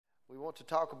We want to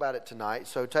talk about it tonight.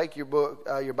 So take your book,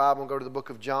 your Bible, and go to the book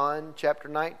of John, chapter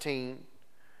 19,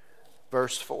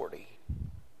 verse 40.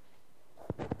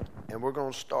 And we're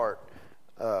going to start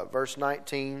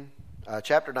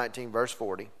chapter 19, verse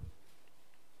 40.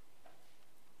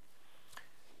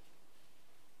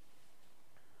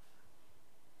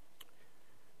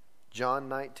 John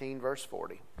 19, verse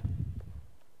 40.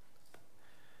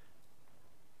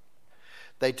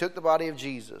 They took the body of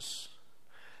Jesus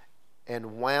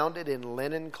and wound it in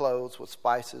linen clothes with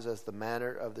spices, as the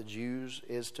manner of the Jews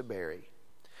is to bury.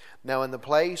 Now in the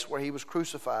place where he was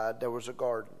crucified there was a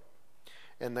garden.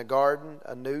 In the garden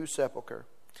a new sepulchre,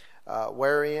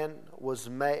 wherein was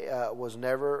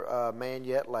never man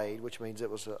yet laid, which means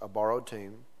it was a borrowed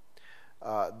tomb.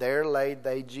 There laid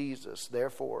they Jesus,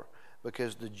 therefore,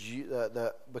 because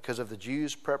of the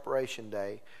Jews' preparation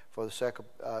day for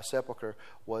the sepulchre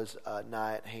was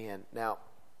nigh at hand. Now,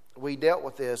 we dealt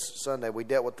with this Sunday. We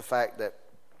dealt with the fact that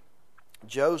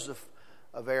Joseph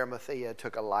of Arimathea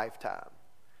took a lifetime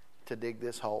to dig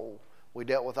this hole. We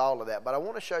dealt with all of that. But I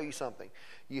want to show you something.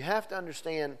 You have to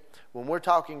understand, when we're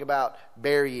talking about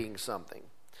burying something,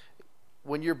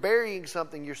 when you're burying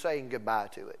something, you're saying goodbye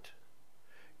to it.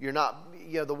 You're not,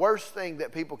 the worst thing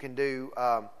that people can do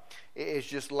is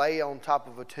just lay on top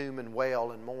of a tomb and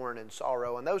wail and mourn and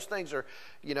sorrow. And those things are,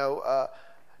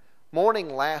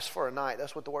 mourning lasts for a night.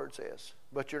 That's what the word says.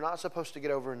 But you're not supposed to get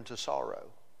over into sorrow.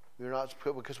 You're not,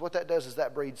 because what that does is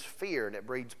that breeds fear and it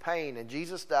breeds pain. And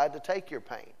Jesus died to take your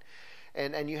pain.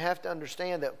 And you have to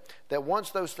understand that once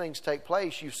those things take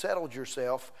place, you've settled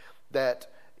yourself that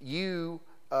you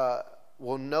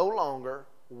will no longer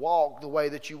walk the way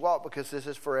that you walk, because this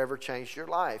has forever changed your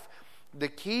life. The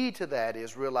key to that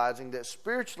is realizing that,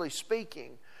 spiritually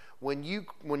speaking, when you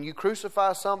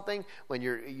crucify something, when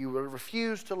you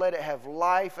refuse to let it have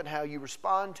life and how you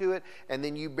respond to it, and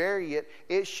then you bury it,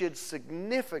 it should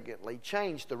significantly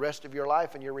change the rest of your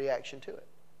life and your reaction to it.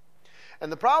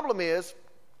 And the problem is,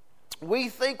 we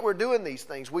think we're doing these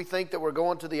things. We think that we're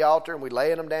going to the altar and we're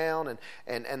laying them down,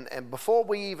 and before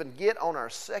we even get on our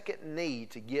second knee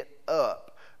to get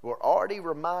up, we're already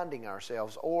reminding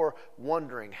ourselves or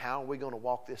wondering, how are we going to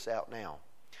walk this out now?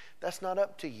 That's not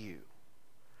up to you.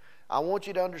 I want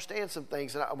you to understand some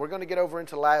things, and we're going to get over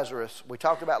into Lazarus. We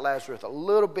talked about Lazarus a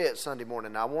little bit Sunday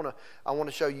morning. Now, I want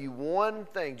to show you one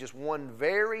thing, just one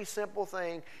very simple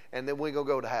thing, and then we're going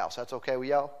to go to house. That's okay with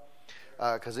y'all?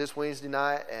 Because it's Wednesday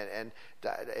night, and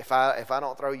if I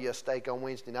don't throw you a steak on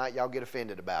Wednesday night, y'all get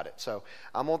offended about it. So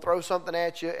I'm going to throw something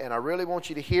at you, and I really want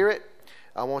you to hear it.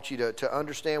 I want you to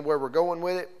understand where we're going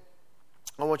with it.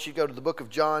 I want you to go to the book of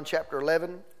John, chapter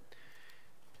 11.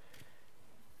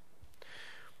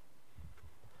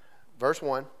 Verse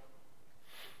 1.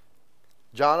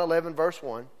 John 11, verse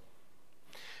 1.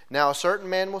 Now a certain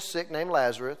man was sick named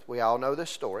Lazarus. We all know this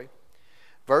story.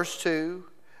 Verse 2.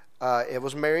 It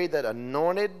was Mary that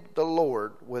anointed the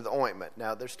Lord with ointment.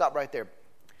 Now, stop right there.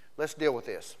 Let's deal with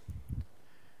this.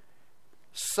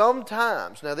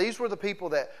 Sometimes, now these were the people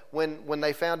that when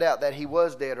they found out that he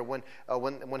was dead, or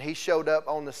when he showed up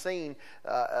on the scene,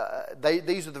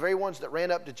 these are the very ones that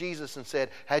ran up to Jesus and said,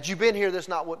 "Had you been here, this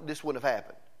wouldn't have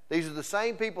happened." These are the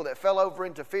same people that fell over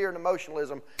into fear and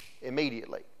emotionalism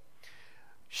immediately.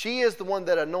 She is the one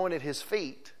that anointed his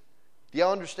feet. Do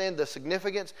y'all understand the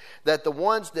significance? That the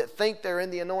ones that think they're in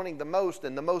the anointing the most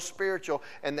and the most spiritual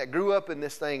and that grew up in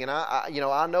this thing, and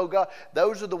I know God,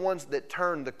 those are the ones that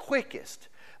turn the quickest,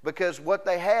 because what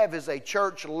they have is a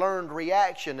church-learned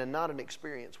reaction and not an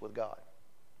experience with God.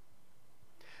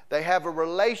 They have a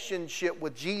relationship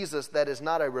with Jesus that is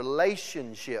not a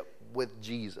relationship with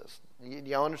Jesus.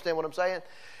 Y'all understand what I'm saying?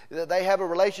 They have a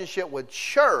relationship with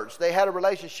church. They had a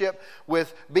relationship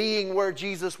with being where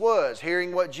Jesus was,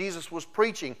 hearing what Jesus was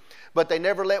preaching. But they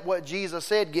never let what Jesus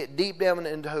said get deep down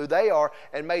into who they are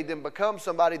and made them become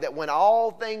somebody that when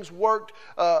all things worked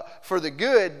for the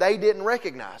good, they didn't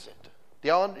recognize it.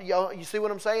 Y'all, you see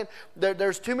what I'm saying?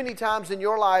 There's too many times in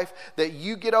your life that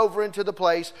you get over into the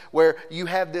place where you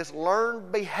have this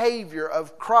learned behavior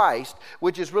of Christ,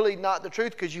 which is really not the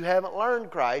truth, because you haven't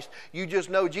learned Christ. You just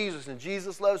know Jesus, and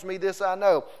Jesus loves me, this I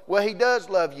know. Well, He does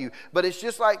love you, but it's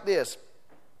just like this.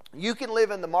 You can live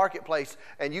in the marketplace,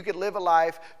 and you can live a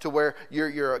life to where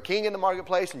you're a king in the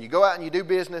marketplace, and you go out and you do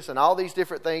business and all these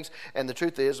different things, and the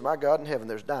truth is, my God in heaven,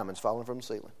 there's diamonds falling from the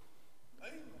ceiling.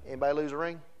 Anybody lose a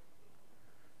ring?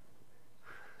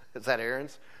 Is that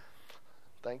Aaron's?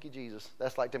 Thank you, Jesus.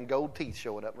 That's like them gold teeth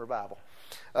showing up in revival.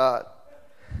 I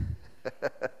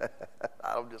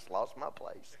just lost my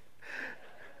place.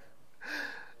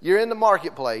 You're in the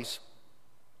marketplace,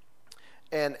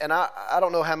 And I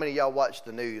don't know how many of y'all watch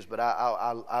the news, but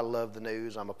I love the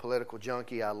news. I'm a political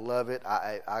junkie. I love it.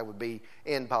 I would be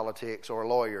in politics or a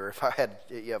lawyer if I had,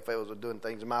 if I was doing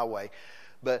things my way.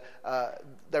 But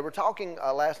they were talking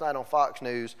last night on Fox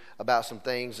News about some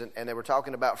things, and they were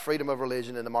talking about freedom of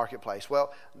religion in the marketplace.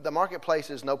 Well, the marketplace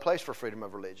is no place for freedom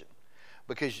of religion.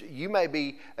 Because you may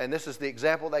be, and this is the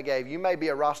example they gave, you may be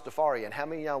a Rastafarian. How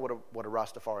many of y'all know what a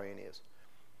Rastafarian is?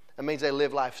 That means they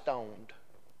live life stoned.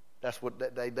 That's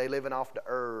what they living off the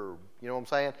herb. You know what I'm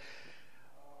saying?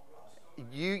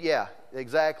 Yeah,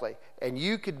 exactly. And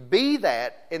you could be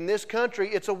that in this country.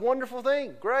 It's a wonderful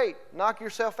thing. Great. Knock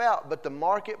yourself out. But the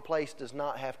marketplace does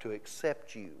not have to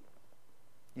accept you.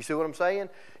 You see what I'm saying?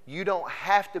 You don't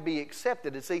have to be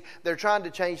accepted. And see, they're trying to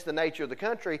change the nature of the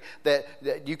country that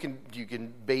you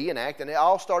can be and act. And it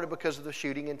all started because of the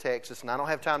shooting in Texas. And I don't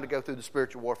have time to go through the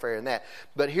spiritual warfare in that.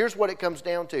 But here's what it comes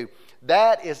down to.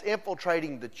 That is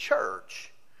infiltrating the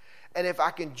church. And if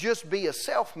I can just be a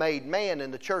self-made man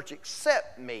and the church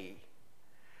accept me,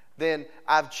 then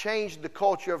I've changed the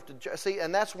culture of the... See,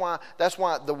 and that's why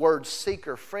the words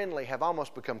seeker-friendly have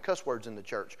almost become cuss words in the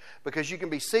church. Because you can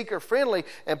be seeker-friendly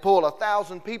and pull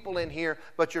 1,000 people in here,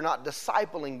 but you're not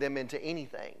discipling them into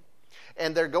anything.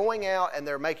 And they're going out and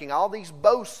they're making all these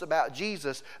boasts about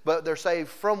Jesus, but they're saved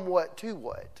from what to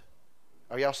what?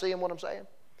 Are y'all seeing what I'm saying?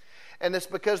 And it's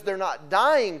because they're not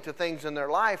dying to things in their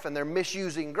life, and they're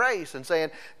misusing grace and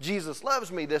saying, Jesus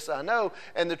loves me, this I know.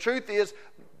 And the truth is,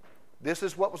 this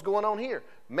is what was going on here.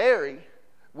 Mary,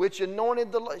 which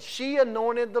anointed the Lord, she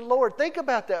anointed the Lord. Think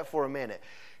about that for a minute.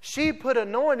 She put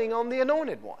anointing on the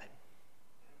anointed one.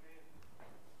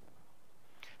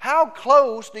 How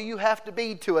close do you have to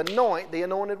be to anoint the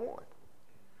anointed one?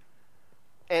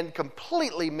 And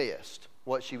completely missed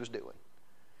what she was doing.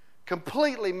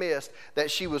 Completely missed that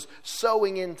she was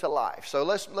sowing into life. So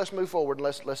let's move forward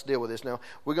and let's deal with this. Now,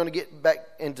 we're going to get back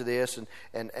into this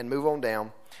and move on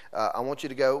down. I want you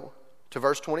to go to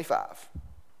verse 25.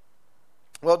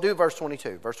 Well, do verse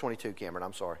 22. Verse 22, Cameron,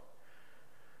 I'm sorry.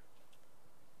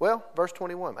 Well, verse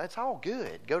 21. It's all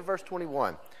good. Go to verse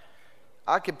 21.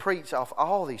 I could preach off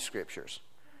all these scriptures.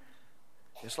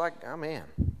 It's like, oh man.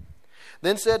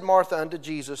 Then said Martha unto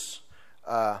Jesus,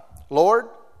 Lord,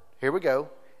 here we go.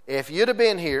 If you'd have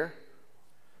been here,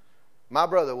 my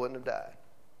brother wouldn't have died.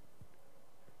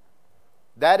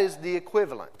 That is the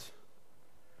equivalent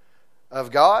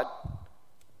of God.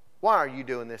 Why are you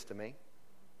doing this to me?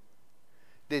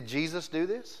 Did Jesus do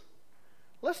this?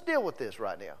 Let's deal with this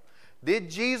right now. Did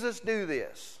Jesus do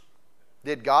this?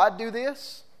 Did God do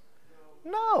this?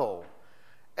 No.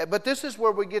 But this is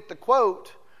where we get the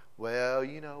quote, well,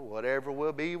 whatever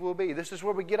will be, will be. This is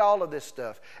where we get all of this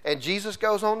stuff. And Jesus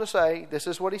goes on to say, this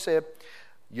is what he said,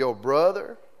 your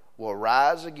brother will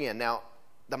rise again. Now,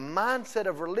 the mindset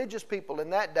of religious people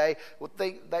in that day,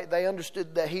 they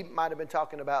understood that he might have been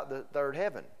talking about the third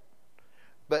heaven.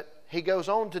 But he goes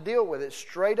on to deal with it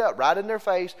straight up, right in their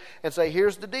face, and say,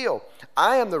 here's the deal.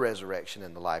 I am the resurrection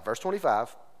and the life. Verse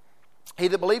 25, he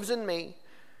that believes in me,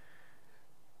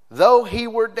 though he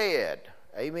were dead,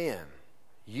 amen,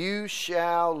 you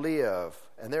shall live.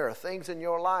 And there are things in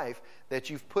your life that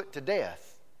you've put to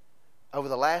death over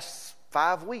the last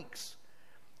 5 weeks.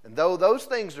 And though those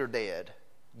things are dead,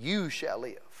 you shall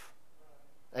live.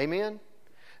 Amen?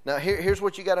 Now here's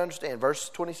what you got to understand. Verse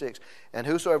 26. And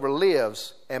whosoever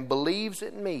lives and believes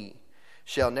in me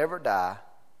shall never die.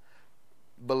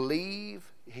 Believe,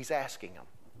 he's asking them.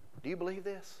 Do you believe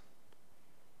this?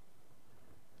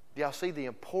 Do y'all see the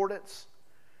importance?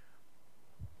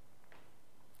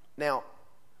 Now,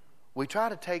 we try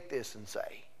to take this and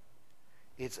say,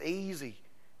 it's easy.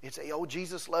 It's, oh,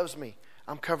 Jesus loves me.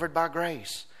 I'm covered by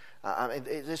grace.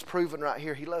 It's proven right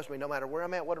here. He loves me no matter where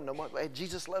I'm at.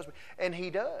 Jesus loves me. And he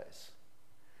does.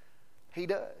 He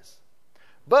does.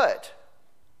 But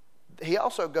he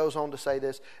also goes on to say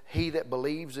this, he that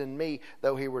believes in me,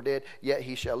 though he were dead, yet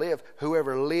he shall live.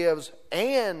 Whoever lives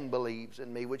and believes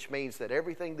in me, which means that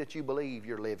everything that you believe,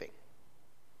 you're living.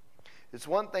 It's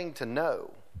one thing to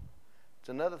know. It's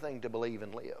another thing to believe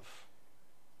and live.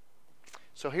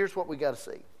 So here's what we got to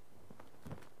see.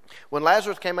 When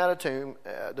Lazarus came out of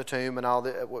the tomb and all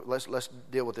that, let's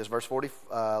deal with this. Verse 40.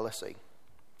 Let's see.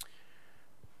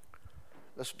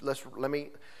 Let me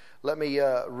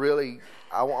really.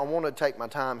 I want to take my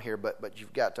time here, but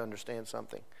you've got to understand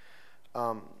something.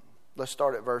 Let's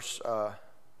start at verse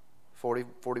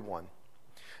 41.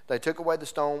 They took away the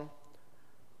stone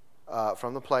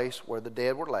from the place where the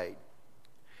dead were laid.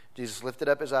 Jesus lifted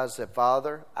up his eyes and said,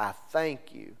 Father, I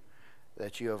thank you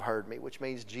that you have heard me, which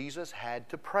means Jesus had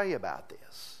to pray about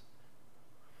this.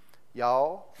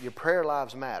 Y'all, your prayer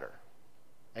lives matter.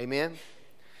 Amen?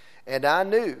 And I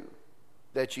knew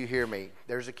that you hear me.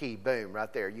 There's a key. Boom,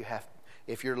 right there.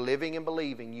 If you're living and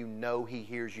believing, you know He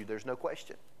hears you. There's no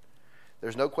question.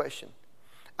 There's no question.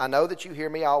 I know that you hear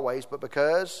me always, but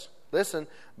because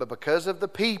of the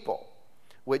people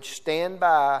which stand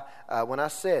by when I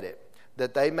said it,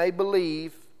 that they may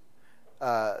believe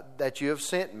that you have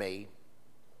sent me.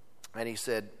 And He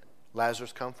said,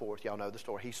 Lazarus, come forth. Y'all know the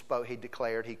story. He spoke, He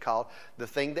declared, He called. The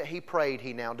thing that He prayed,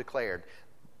 He now declared.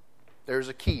 There's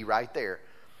a key right there.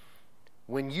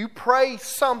 When you pray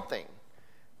something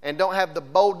and don't have the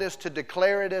boldness to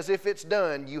declare it as if it's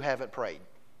done, you haven't prayed.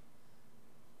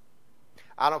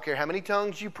 I don't care how many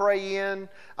tongues you pray in.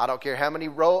 I don't care how many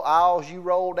aisles you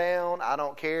roll down. I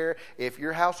don't care if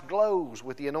your house glows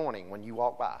with the anointing when you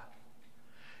walk by.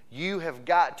 You have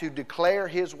got to declare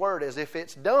His word as if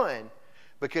it's done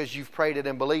because you've prayed it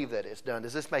and believed that it's done.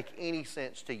 Does this make any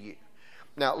sense to you?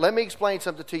 Now, let me explain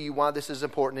something to you why this is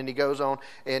important. And He goes on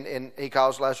and He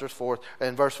calls Lazarus forth.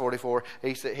 In verse 44,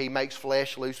 He said, He makes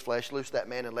flesh loose that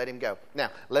man and let him go. Now,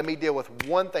 let me deal with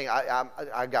one thing.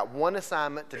 I got one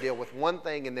assignment to deal with one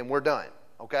thing and then we're done.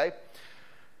 Okay?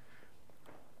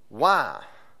 Why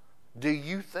do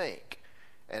you think,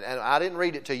 and I didn't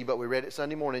read it to you, but we read it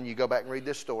Sunday morning. You go back and read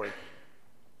this story.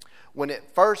 When it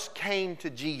first came to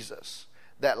Jesus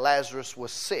that Lazarus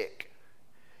was sick,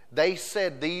 they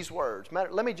said these words.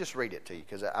 Let me just read it to you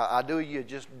because I do you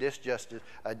just disjustice.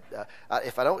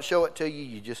 If I don't show it to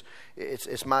you,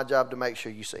 it's my job to make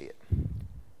sure you see it.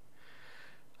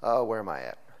 Oh, where am I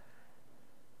at?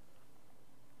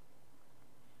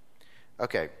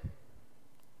 Okay.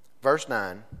 Verse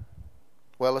 9.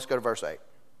 Well, let's go to verse 8.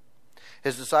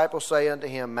 His disciples say unto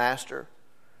Him, Master,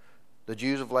 the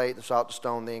Jews of late have sought to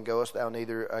stone thee, and goest thou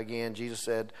neither again? Jesus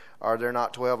said, Are there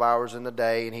not 12 hours in the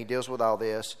day? And He deals with all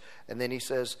this. And then He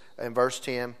says in verse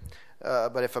 10,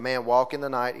 But if a man walk in the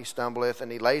night, he stumbleth.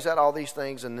 And He lays out all these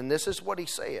things. And then this is what He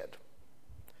said.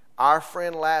 Our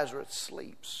friend Lazarus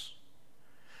sleeps,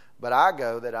 but I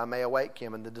go that I may awake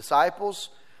him. And the disciples,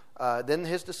 then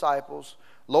His disciples,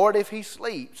 Lord, if he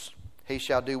sleeps, he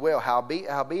shall do well.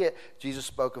 Howbeit, Jesus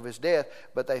spoke of his death,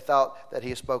 but they thought that He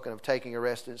had spoken of taking a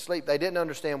rest and sleep. They didn't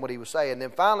understand what He was saying. And then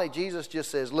finally, Jesus just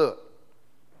says, Look,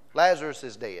 Lazarus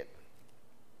is dead.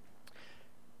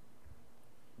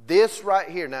 This right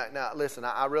here, now listen,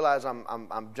 I realize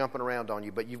I'm jumping around on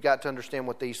you, but you've got to understand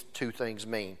what these two things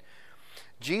mean.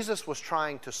 Jesus was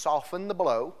trying to soften the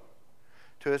blow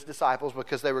to His disciples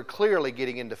because they were clearly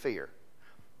getting into fear.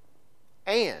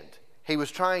 And He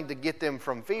was trying to get them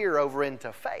from fear over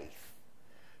into faith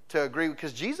to agree,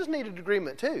 because Jesus needed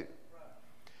agreement too.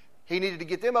 He needed to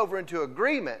get them over into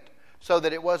agreement so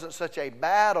that it wasn't such a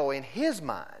battle in His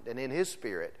mind and in His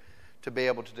spirit to be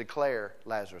able to declare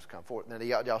Lazarus come forth. Now,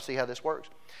 y'all see how this works?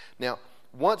 Now,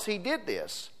 once He did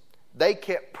this, they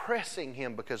kept pressing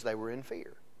Him because they were in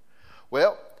fear.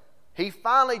 Well, He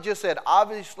finally just said,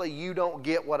 obviously you don't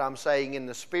get what I'm saying in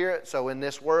the spirit, so in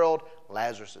this world,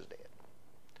 Lazarus is dead.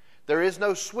 There is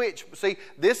no switch. See,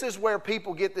 this is where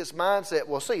people get this mindset.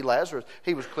 Well, see, Lazarus,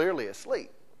 he was clearly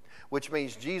asleep, which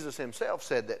means Jesus Himself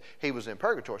said that he was in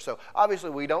purgatory. So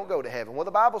obviously we don't go to heaven. Well,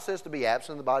 the Bible says to be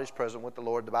absent, the body's present with the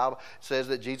Lord. The Bible says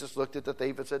that Jesus looked at the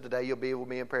thief and said, today you'll be with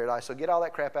me in paradise. So get all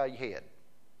that crap out of your head.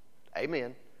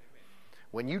 Amen.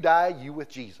 When you die, you with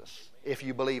Jesus, if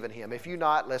you believe in Him. If you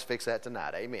not, let's fix that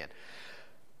tonight. Amen.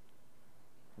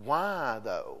 Why,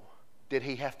 though, did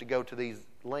He have to go to these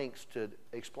lengths to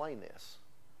explain this?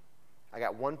 I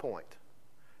got one point.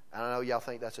 I know y'all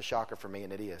think that's a shocker for me,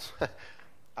 and it is.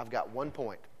 I've got one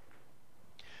point.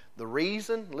 The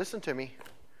reason, listen to me,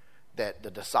 that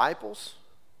the disciples,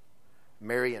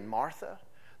 Mary and Martha,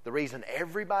 the reason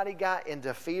everybody got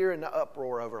into fear and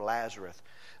uproar over Lazarus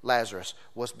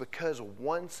was because of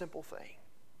one simple thing.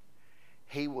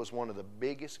 He was one of the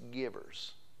biggest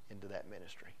givers into that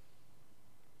ministry.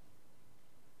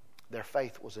 Their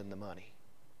faith was in the money.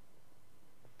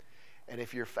 And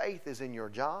if your faith is in your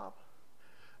job,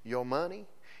 your money,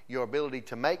 your ability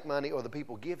to make money, or the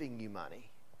people giving you money,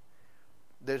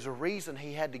 there's a reason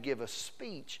He had to give a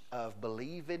speech of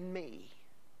believe in me.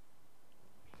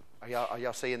 Are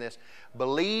y'all seeing this?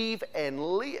 Believe and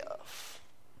live.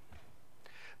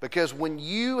 Because when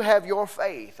you have your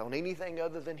faith on anything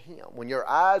other than Him, when your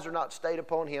eyes are not stayed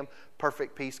upon Him,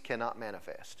 perfect peace cannot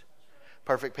manifest.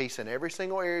 Perfect peace in every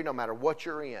single area, no matter what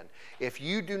you're in. If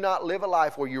you do not live a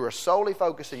life where you are solely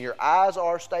focused and your eyes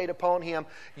are stayed upon Him,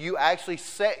 you actually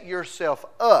set yourself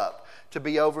up to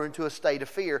be over into a state of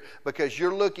fear, because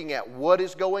you're looking at what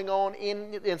is going on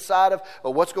inside of,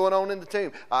 or what's going on in the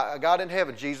tomb. God in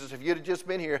heaven, Jesus, if you'd have just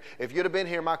been here, if you'd have been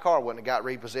here, my car wouldn't have got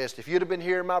repossessed. If you'd have been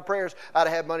hearing my prayers, I'd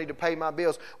have had money to pay my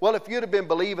bills. Well, if you'd have been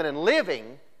believing and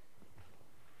living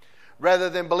rather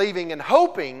than believing and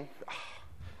hoping,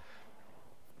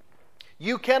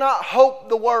 you cannot hope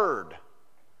the word.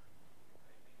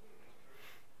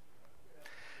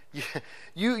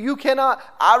 You cannot.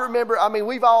 I remember,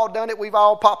 we've all done it. We've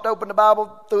all popped open the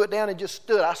Bible, threw it down, and just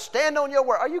stood. I stand on your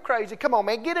word. Are you crazy? Come on,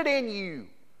 man. Get it in you.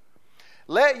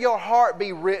 Let your heart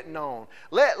be written on.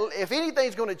 If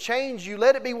anything's going to change you,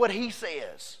 let it be what He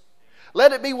says.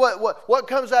 Let it be what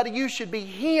comes out of you should be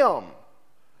Him.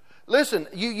 Listen,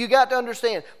 you got to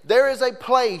understand, there is a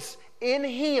place in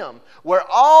Him where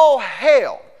all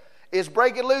hell is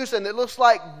breaking loose, and it looks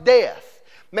like death.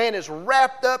 Man is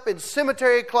wrapped up in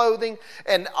cemetery clothing,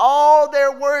 and all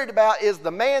they're worried about is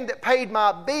the man that paid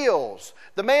my bills,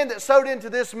 the man that sowed into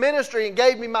this ministry and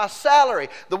gave me my salary,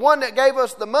 the one that gave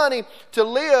us the money to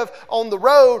live on the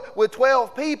road with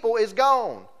 12 people is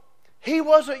gone. He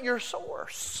wasn't your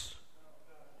source.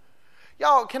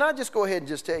 Y'all, can I just go ahead and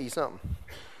just tell you something?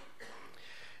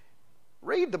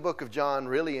 Read the book of John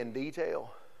really in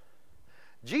detail.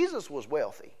 Jesus was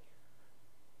wealthy.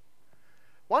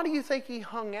 Why do you think He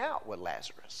hung out with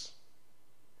Lazarus?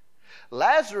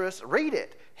 Lazarus, read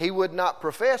it, he would not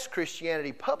profess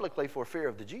Christianity publicly for fear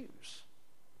of the Jews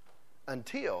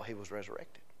until he was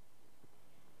resurrected.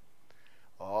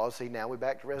 Oh, see, now we're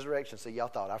back to resurrection. See, y'all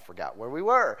thought I forgot where we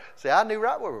were. See, I knew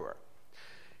right where we were.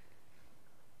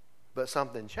 But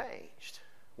something changed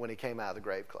when he came out of the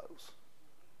grave clothes.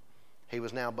 He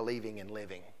was now believing and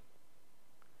living,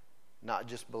 not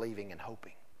just believing and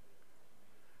hoping.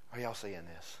 Are y'all seeing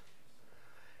this?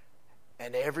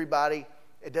 And everybody,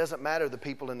 it doesn't matter the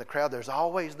people in the crowd. There's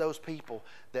always those people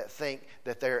that think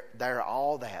that they're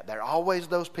all that. There are always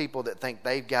those people that think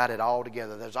they've got it all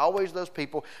together. There's always those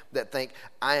people that think,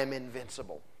 I am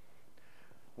invincible.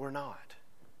 We're not.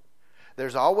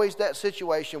 There's always that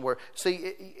situation where, see,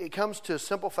 it comes to a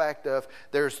simple fact of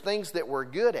there's things that we're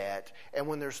good at, and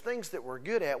when there's things that we're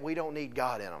good at, we don't need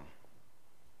God in them.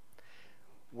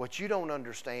 What you don't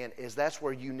understand is that's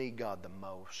where you need God the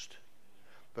most,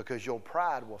 because your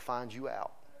pride will find you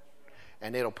out,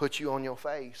 and it'll put you on your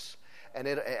face,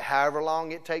 and however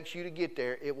long it takes you to get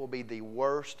there, it will be the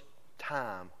worst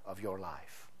time of your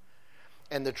life.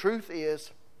 And the truth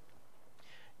is,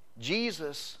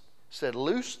 Jesus said,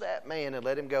 loose that man and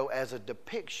let him go, as a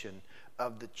depiction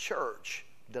of the church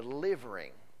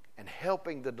delivering and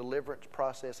helping the deliverance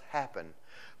process happen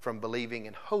from believing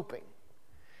and hoping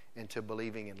into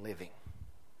believing and living.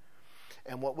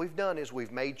 And what we've done is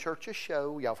we've made church a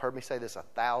show. Y'all have heard me say this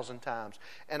 1,000 times.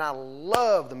 And I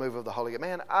love the move of the Holy Ghost.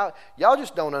 Man, y'all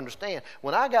just don't understand.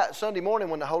 When I got Sunday morning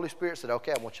when the Holy Spirit said,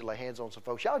 okay, I want you to lay hands on some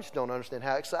folks, y'all just don't understand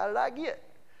how excited I get,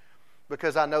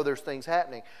 because I know there's things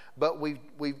happening. But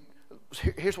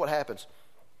here's what happens.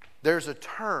 There's a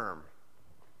term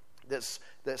that's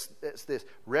this: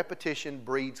 repetition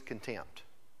breeds contempt.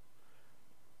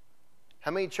 How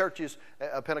many churches,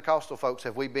 Pentecostal folks,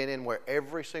 have we been in where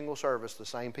every single service the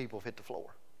same people have hit the floor?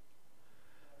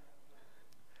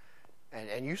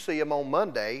 And you see them on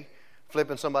Monday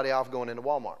flipping somebody off going into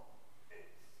Walmart,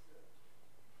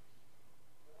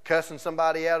 cussing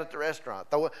somebody out at the restaurant,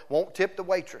 won't tip the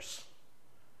waitress.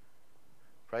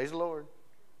 Praise the Lord.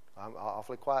 I'm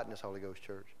awfully quiet in this Holy Ghost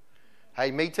church.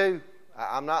 Hey, me too.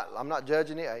 I'm not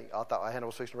judging it. Hey, I thought Hannah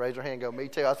was fixing to raise her hand and go, me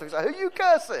too. I was fixing to say, who you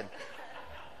cussing?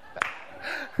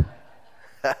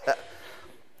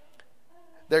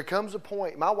 There comes a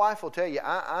point, my wife will tell you,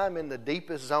 I'm in the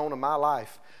deepest zone of my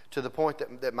life, to the point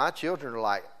that my children are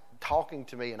like talking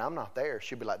to me and I'm not there.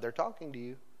 She'll be like, they're talking to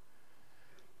you.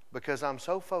 Because I'm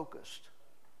so focused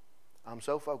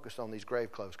on these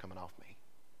grave clothes coming off me.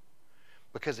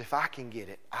 Because if I can get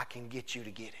it, I can get you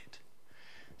to get it.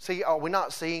 See, are we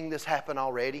not seeing this happen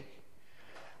already?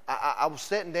 I was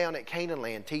sitting down at Canaan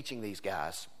Land teaching these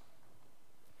guys.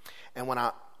 And when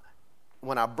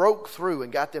I broke through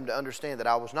and got them to understand that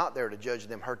I was not there to judge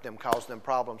them, hurt them, cause them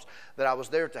problems, that I was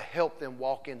there to help them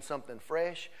walk in something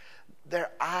fresh,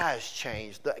 their eyes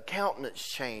changed, the countenance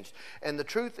changed. And the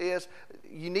truth is,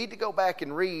 you need to go back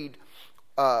and read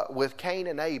with Cain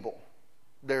and Abel.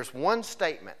 There's one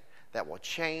statement that will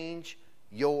change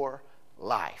your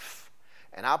life.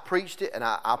 And I preached it, and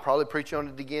I'll probably preach on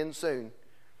it again soon.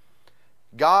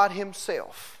 God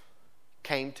Himself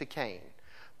came to Cain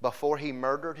before he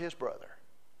murdered his brother,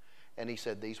 and He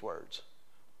said these words: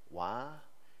 why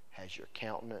has your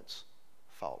countenance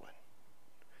fallen?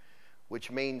 Which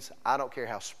means, I don't care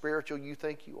how spiritual you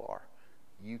think you are,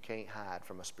 you can't hide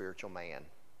from a spiritual man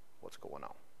what's going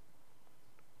on.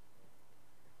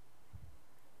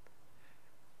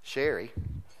 Sherry,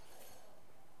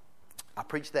 I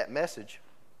preached that message.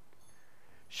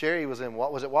 Sherry was in,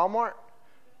 what was it, Walmart?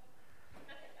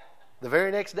 The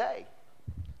very next day.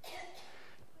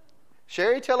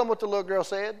 Sherry, tell them what the little girl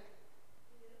said.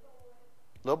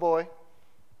 Little boy.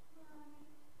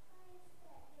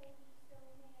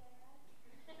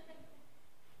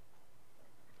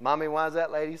 Mommy, why is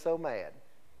that lady so mad?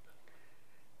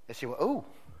 And she went, oh,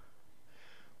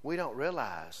 we don't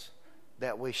realize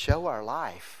that we show our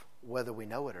life whether we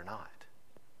know it or not.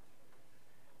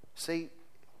 See,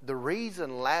 the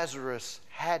reason Lazarus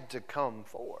had to come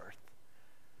forth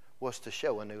was to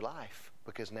show a new life,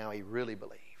 because now he really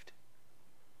believed.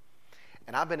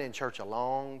 And I've been in church a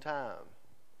long time,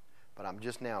 but I'm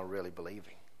just now really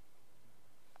believing.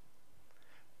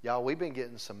 Y'all, we've been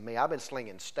getting some meat. I've been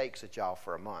slinging steaks at y'all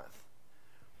for a month.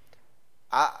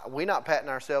 We're not patting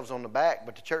ourselves on the back,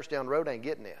 but the church down the road ain't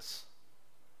getting this.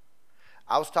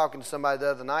 I was talking to somebody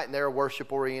the other night, and they're a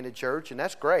worship-oriented church, and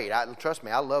that's great. Trust me,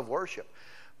 I love worship.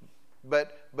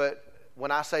 But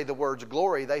when I say the words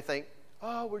glory, they think,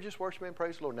 oh, we're just worshiping and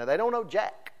praise the Lord. Now, they don't know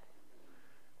jack,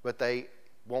 but they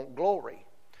want glory.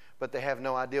 But they have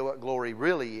no idea what glory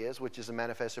really is, which is a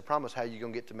manifested promise. How are you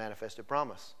going to get to manifested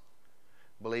promise?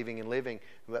 Believing and living.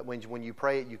 But when you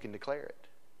pray it, you can declare it.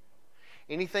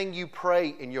 Anything you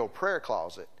pray in your prayer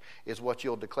closet is what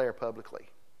you'll declare publicly.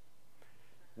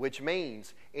 Which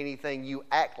means anything you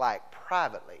act like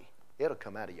privately, it'll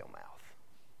come out of your mouth.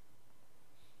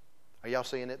 Are y'all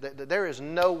seeing it? There is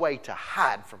no way to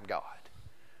hide from God.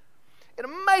 It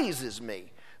amazes me,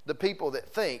 the people that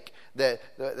think that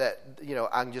you know,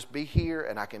 I can just be here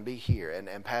and I can be here.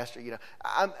 And Pastor, you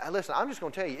know, listen, I'm just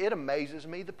going to tell you, it amazes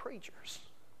me, the preachers.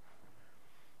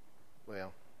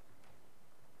 Well,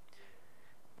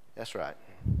 that's right.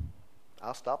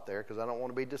 I'll stop there because I don't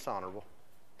want to be dishonorable.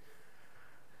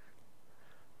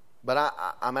 But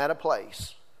I'm at a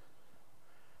place.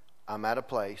 I'm at a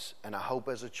place, and I hope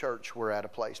as a church we're at a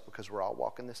place, because we're all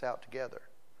walking this out together,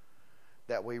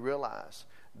 that we realize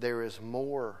there is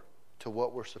more to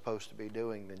what we're supposed to be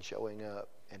doing than showing up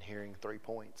and hearing 3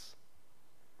 points.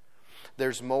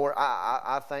 There's more.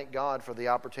 I thank God for the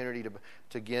opportunity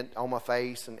to get on my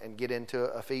face and get into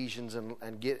Ephesians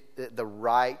and get the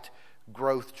right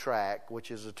growth track,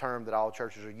 which is a term that all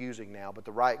churches are using now, but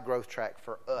the right growth track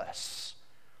for us.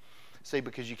 See,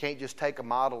 because you can't just take a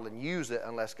model and use it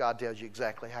unless God tells you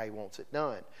exactly how He wants it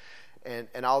done.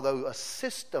 And although a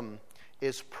system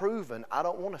is proven, I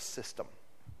don't want a system.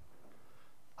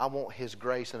 I want His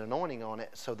grace and anointing on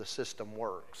it so the system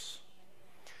works.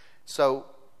 So,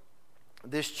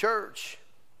 this church,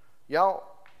 y'all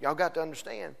got to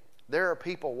understand, there are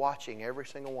people watching every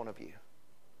single one of you,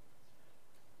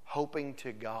 hoping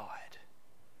to God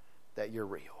that you're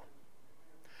real.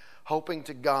 Hoping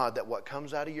to God that what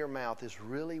comes out of your mouth is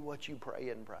really what you pray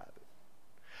in private.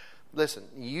 Listen,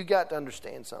 you got to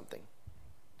understand something.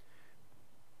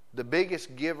 The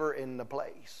biggest giver in the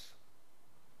place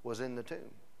was in the tomb.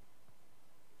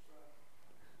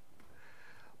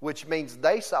 Which means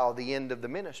they saw the end of the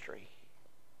ministry,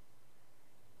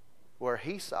 where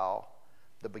he saw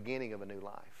the beginning of a new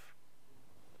life.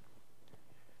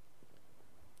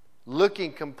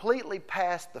 Looking completely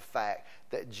past the fact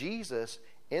that Jesus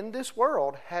in this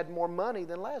world had more money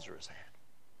than Lazarus had.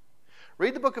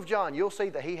 Read the book of John. You'll see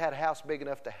that he had a house big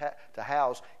enough to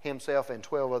house himself and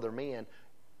 12 other men,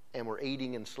 and were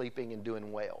eating and sleeping and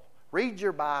doing well. Read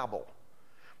your Bible.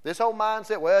 This whole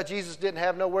mindset, well, Jesus didn't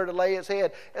have nowhere to lay his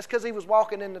head. That's because he was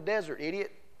walking in the desert,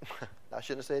 idiot. I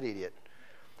shouldn't have said idiot.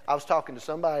 I was talking to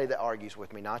somebody that argues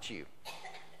with me, not you.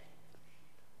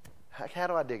 How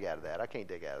do I dig out of that? I can't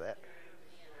dig out of that.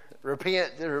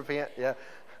 Repent, yeah.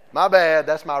 My bad,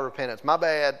 that's my repentance. My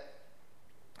bad.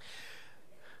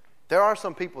 There are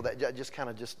some people that just kind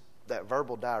of that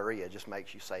verbal diarrhea just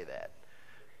makes you say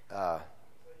that.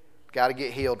 Got to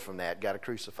get healed from that. Got to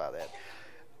crucify that.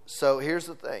 So here's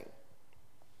the thing.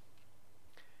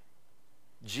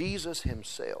 Jesus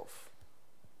himself.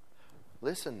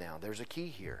 Listen now, there's a key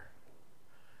here.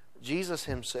 Jesus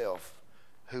himself,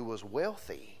 who was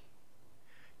wealthy.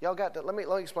 Y'all got to, let me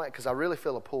explain it, because I really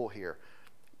feel a pull here.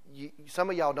 Some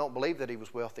of y'all don't believe that he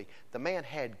was wealthy. The man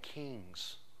had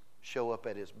kings show up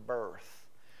at his birth,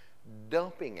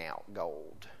 dumping out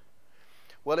gold.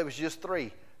 Well, it was just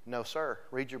 3. No, sir.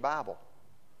 Read your Bible.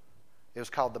 It was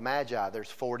called the Magi.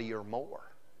 There's 40 or more.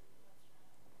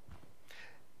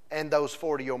 And those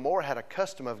 40 or more had a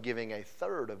custom of giving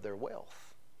 1/3 of their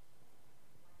wealth.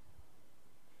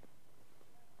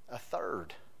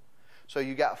 1/3. So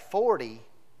you got 40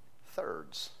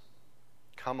 thirds.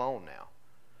 Come on now.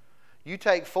 You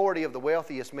take 40 of the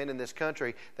wealthiest men in this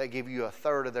country that give you a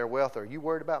third of their wealth. Are you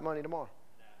worried about money tomorrow?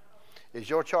 Is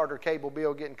your charter cable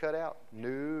bill getting cut out?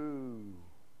 No.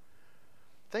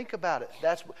 Think about it.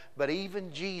 But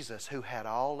even Jesus, who had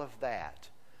all of that,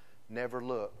 never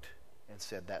looked and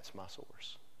said, that's my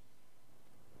source.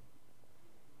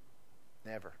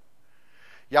 Never.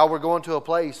 Y'all, we're going to a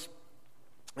place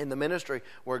in the ministry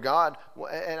where God,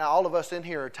 and all of us in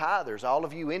here are tithers. All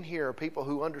of you in here are people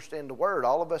who understand the Word.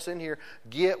 All of us in here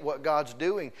get what God's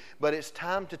doing. But it's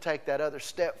time to take that other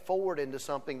step forward into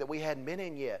something that we hadn't been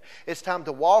in yet. It's time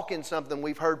to walk in something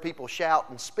we've heard people shout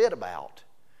and spit about,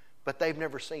 but they've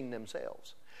never seen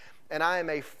themselves. And I am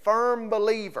a firm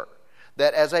believer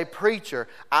that as a preacher,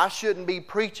 I shouldn't be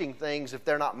preaching things if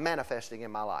they're not manifesting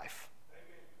in my life.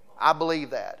 I believe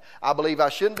that. I believe I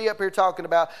shouldn't be up here talking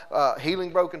about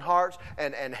healing broken hearts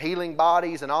and healing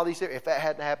bodies and all these things if that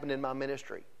hadn't happened in my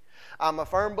ministry. I'm a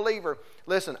firm believer.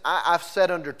 Listen, I've sat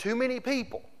under too many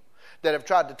people that have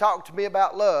tried to talk to me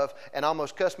about love and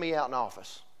almost cussed me out in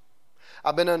office.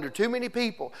 I've been under too many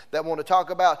people that want to talk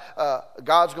about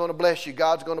God's going to bless you,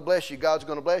 God's going to bless you, God's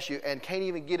going to bless you, and can't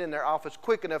even get in their office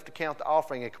quick enough to count the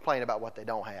offering and complain about what they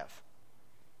don't have.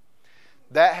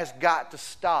 That has got to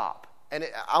stop. And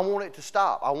I want it to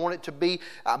stop. I want it to be,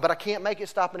 but I can't make it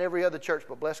stop in every other church.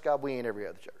 But bless God, we ain't every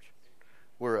other church.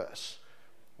 We're us.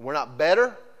 We're not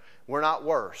better. We're not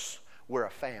worse. We're a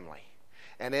family.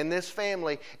 And in this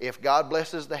family, if God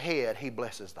blesses the head, He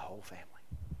blesses the whole family.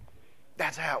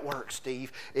 That's how it works,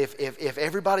 Steve. If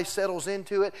everybody settles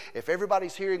into it, if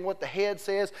everybody's hearing what the head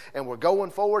says, and we're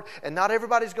going forward, and not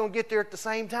everybody's going to get there at the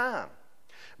same time.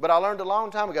 But I learned a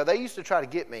long time ago, they used to try to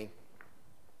get me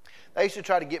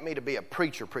to be a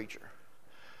preacher.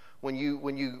 When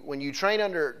you train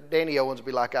under Danny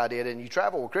Owensby like I did, and you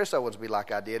travel with Chris Owensby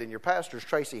like I did, and your pastor's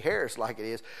Tracy Harris like it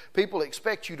is, people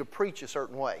expect you to preach a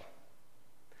certain way.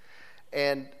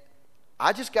 And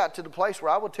I just got to the place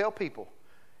where I would tell people,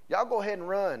 y'all go ahead and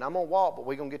run. I'm going to walk, but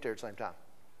we're going to get there at the same time.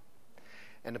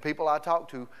 And the people I talked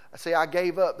to, I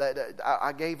gave up that.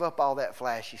 I gave up all that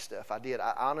flashy stuff. I did.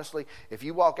 Honestly, if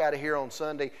you walk out of here on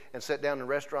Sunday and sit down in a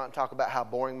restaurant and talk about how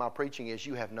boring my preaching is,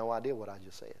 you have no idea what I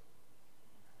just said.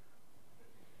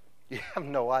 You have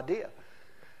no idea.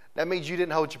 That means you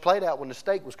didn't hold your plate out when the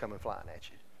steak was coming flying at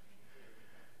you.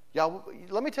 Y'all,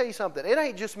 let me tell you something. It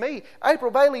ain't just me.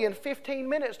 April Bailey in 15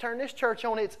 minutes turned this church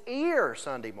on its ear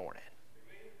Sunday morning.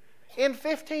 In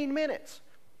 15 minutes.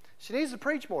 She needs to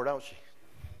preach more, don't she?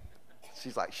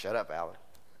 She's like, shut up, Alan.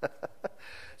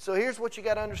 So here's what you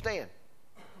got to understand.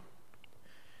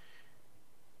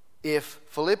 If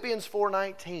Philippians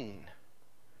 4:19,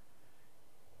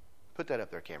 put that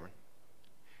up there, Cameron.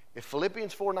 If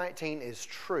Philippians 4:19 is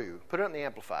true, put it on the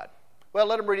Amplified. Well,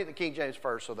 let them read it in the King James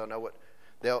first so they'll know what.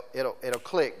 It'll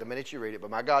click the minute you read it. But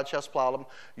my God shall supply them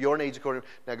your needs according.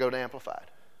 Now go to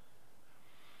Amplified.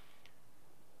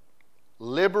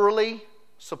 Liberally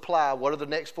supply. What are the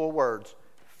next four words?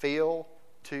 Fill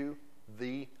to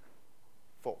the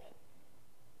full.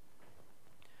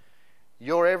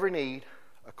 Your every need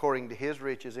according to His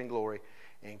riches and glory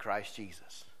in Christ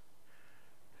Jesus.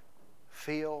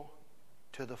 Fill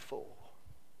to the full.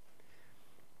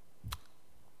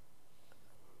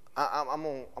 I'm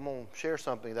going to share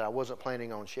something that I wasn't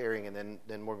planning on sharing, and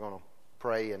then we're going to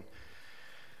pray and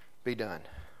be done.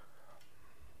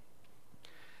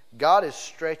 God is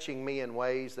stretching me in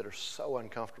ways that are so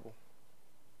uncomfortable.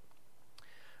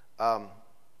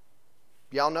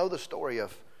 Y'all know the story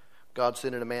of God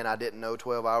sending a man I didn't know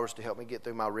 12 hours to help me get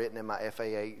through my written and my FAA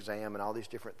exam and all these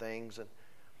different things. And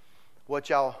what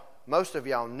most of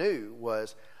y'all knew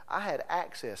was I had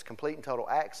access, complete and total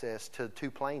access to 2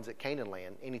 planes at Canaan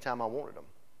Land anytime I wanted them.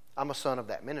 I'm a son of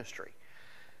that ministry.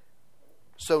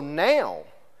 So now,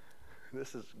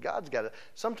 God's got it.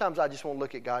 Sometimes I just want to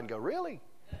look at God and go, really?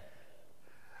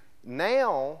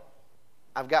 Now,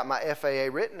 I've got my FAA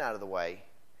written out of the way,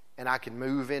 and I can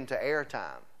move into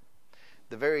airtime.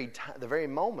 The very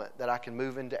moment that I can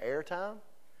move into airtime,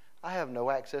 I have no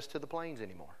access to the planes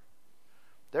anymore.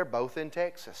 They're both in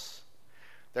Texas.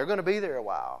 They're going to be there a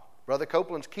while. Brother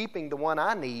Copeland's keeping the one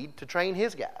I need to train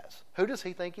his guys. Who does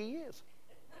he think he is?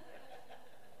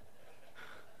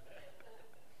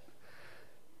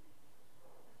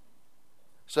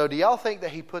 So do y'all think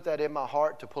that he put that in my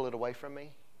heart to pull it away from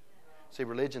me? See,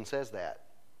 religion says that.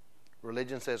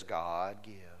 Religion says God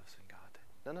gives and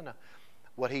God. No.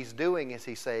 What he's doing is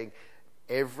he's saying,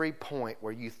 every point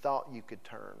where you thought you could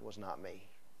turn was not me.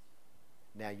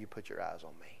 Now you put your eyes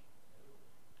on me.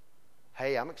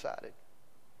 Hey, I'm excited.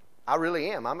 I really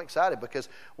am. I'm excited because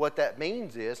what that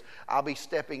means is I'll be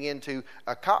stepping into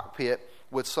a cockpit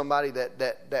with somebody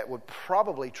that would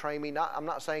probably train me. I'm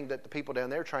not saying that the people down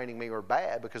there training me are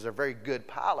bad, because they're very good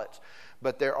pilots,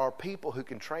 but there are people who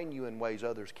can train you in ways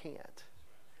others can't.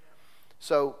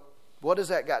 So what does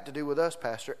that got to do with us,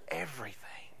 Pastor? Everything.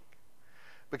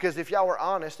 Because if y'all were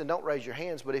honest, and don't raise your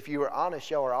hands, but if you were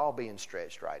honest, y'all are all being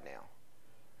stretched right now.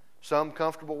 Some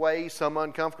comfortable ways, some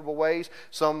uncomfortable ways,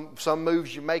 some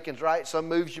moves you're making right, some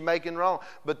moves you're making wrong.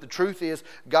 But the truth is,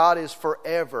 God is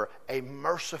forever a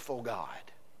merciful God,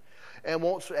 and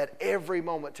wants at every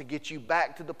moment to get you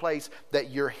back to the place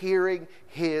that you're hearing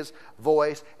His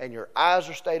voice and your eyes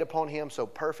are stayed upon Him, so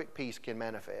perfect peace can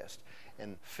manifest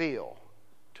and fill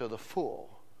to the full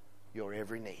your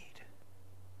every need.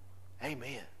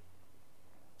 Amen.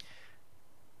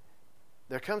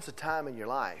 There comes a time in your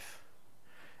life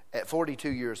at 42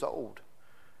 years old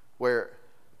where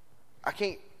I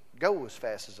can't go as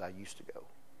fast as I used to go.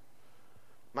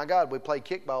 My God, we played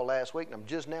kickball last week and I'm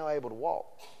just now able to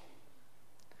walk.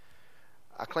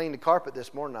 I cleaned the carpet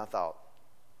this morning and I thought,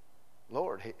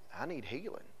 Lord, I need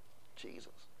healing.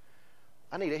 Jesus.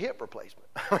 I need a hip replacement.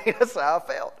 I mean, that's how I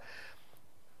felt.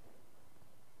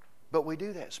 But we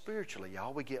do that spiritually,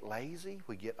 y'all. We get lazy.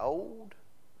 We get old.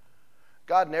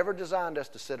 God never designed us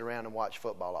to sit around and watch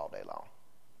football all day long.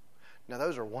 Now,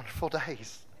 those are wonderful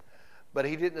days. But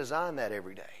He didn't design that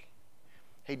every day.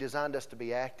 He designed us to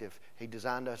be active. He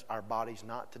designed our bodies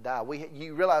not to die.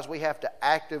 You realize we have to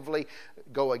actively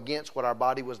go against what our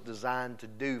body was designed to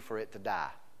do for it to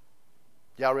die.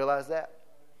 Y'all realize that?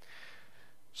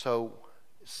 So,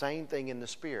 same thing in the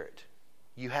Spirit.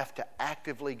 You have to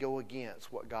actively go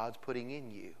against what God's putting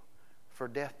in you for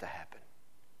death to happen.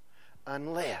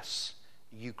 Unless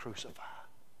you crucify.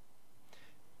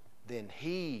 Then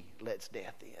He lets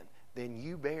death in. Then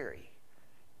you bury,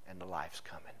 and the life's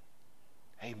coming.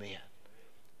 Amen.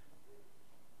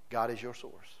 God is your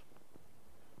source.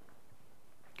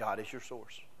 God is your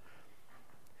source.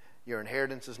 Your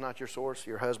inheritance is not your source.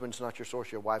 Your husband's not your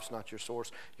source. Your wife's not your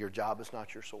source. Your job is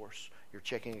not your source. Your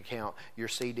checking account, your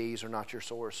CDs are not your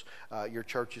source. Your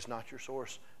church is not your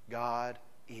source. God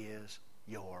is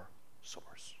your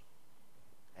source.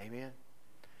 Amen.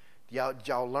 Did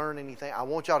y'all learn anything? I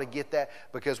want y'all to get that,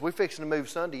 because we're fixing to move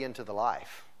Sunday into the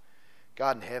life.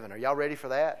 God in heaven, are y'all ready for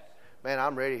that? Man,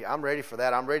 I'm ready. I'm ready for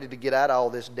that. I'm ready to get out of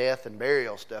all this death and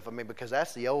burial stuff. I mean, because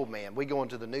that's the old man. We're going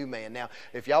to the new man. Now,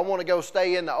 if y'all want to go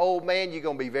stay in the old man, you're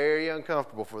going to be very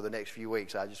uncomfortable for the next few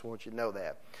weeks. I just want you to know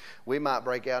that. We might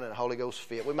break out in a Holy Ghost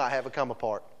fit. We might have a come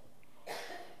apart.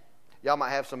 Y'all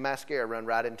might have some mascara run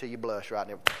right into your blush right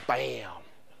now. Bam.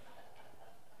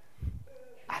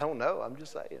 I don't know. I'm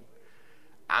just saying.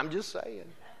 I'm just saying.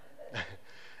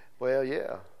 Well,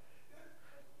 yeah.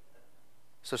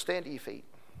 So stand to your feet.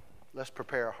 Let's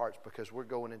prepare our hearts, because we're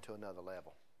going into another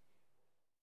level.